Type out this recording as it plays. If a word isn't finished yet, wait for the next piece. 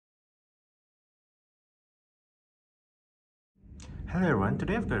Hello everyone,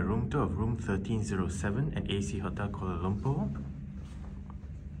 today I've got a room tour of room 1307 at AC Hotel Kuala Lumpur.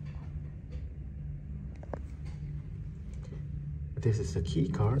 This is the key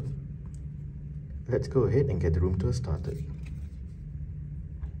card. Let's go ahead and get the room tour started.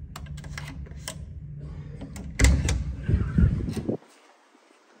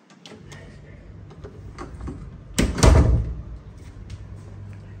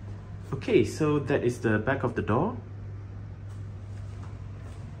 Okay, so that is the back of the door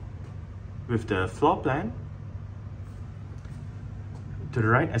with the floor plan. To the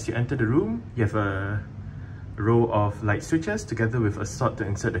right, as you enter the room, you have a row of light switches together with a slot to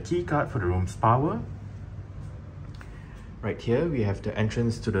insert the key card for the room's power. Right here, we have the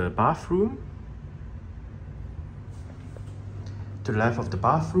entrance to the bathroom. To the left of the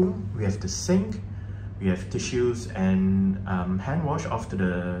bathroom, we have the sink. We have tissues and hand wash off to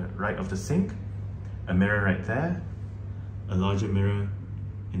the right of the sink. A mirror right there. A larger mirror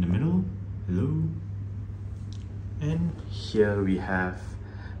in the middle. Hello. And here we have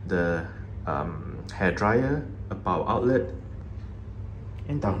the hair dryer, a power outlet,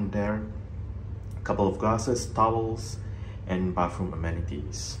 and down there a couple of glasses, towels, and bathroom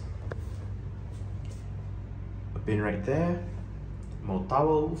amenities. A bin right there, more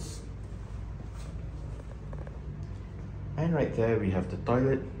towels, and right there we have the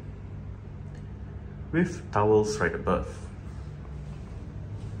toilet with towels right above.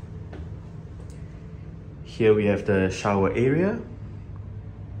 Here we have the shower area.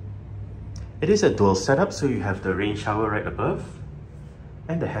 It is a dual setup, so you have the rain shower right above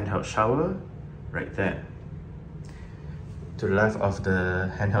and the handheld shower right there. To the left of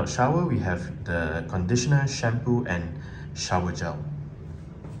the handheld shower, we have the conditioner, shampoo, and shower gel.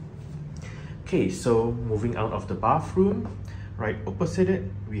 Okay, so moving out of the bathroom, right opposite it,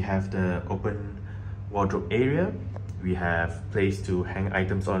 we have the open wardrobe area. We have place to hang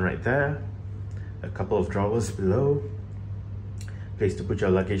items on right there. A couple of drawers below. Place to put your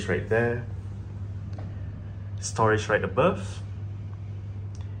luggage right there. Storage right above.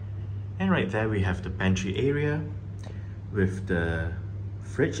 And right there we have the pantry area with the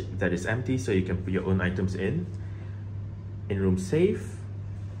fridge that is empty, so you can put your own items in. In-room safe.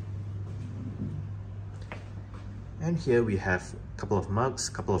 And here we have a couple of mugs,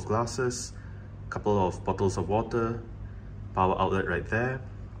 couple of glasses, couple of bottles of water, power outlet right there,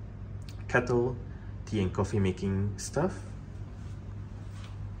 kettle, tea and coffee making stuff.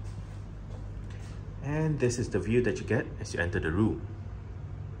 And this is the view that you get as you enter the room.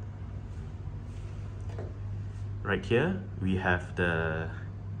 Right here we have the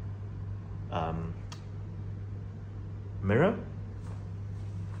mirror.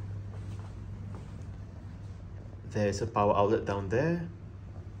 There's a power outlet down there.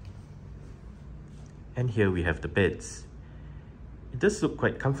 And here we have the beds. It does look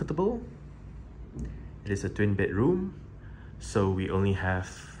quite comfortable. It is a twin bedroom, so we only have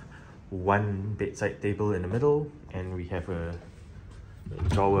one bedside table in the middle, and we have a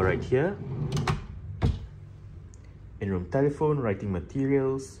drawer right here. In-room telephone, writing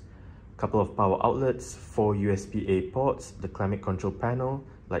materials, couple of power outlets, 4 USB-A ports, the climate control panel,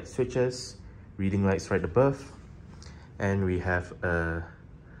 light switches, reading lights right above, and we have a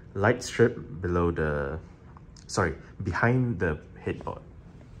light strip below the, behind the headboard.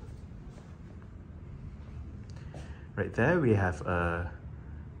 Right there we have a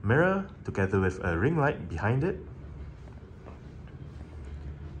mirror together with a ring light behind it.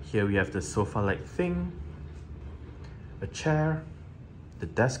 Here we have the sofa-like thing, a chair, the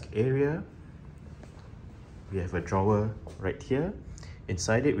desk area. We have a drawer right here.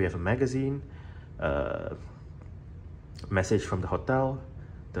 Inside it we have a magazine, message from the hotel,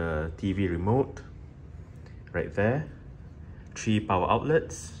 the TV remote right there, 3 power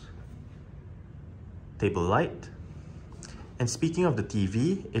outlets, table light. And speaking of the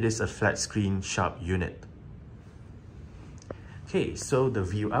TV, it is a flat screen sharp unit. Okay, so the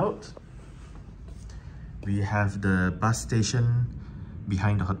view out. We have the bus station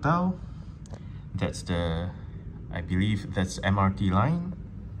behind the hotel. That's the, I believe that's the MRT line.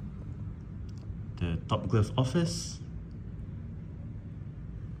 The Top Glove office.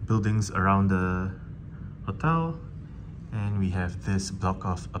 Buildings around the hotel. And we have this block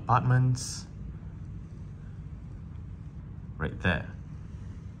of apartments right there.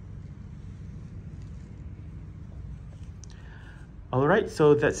 Alright,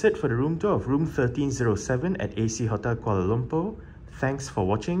 so that's it for the room tour of room 1307 at AC Hotel Kuala Lumpur. Thanks for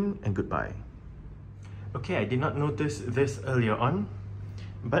watching and goodbye. Okay, I did not notice this earlier on,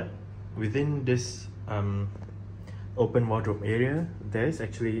 but within this open wardrobe area, there is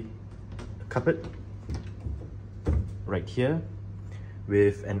actually a cupboard right here.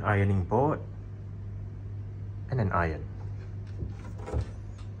 with an ironing board and an iron.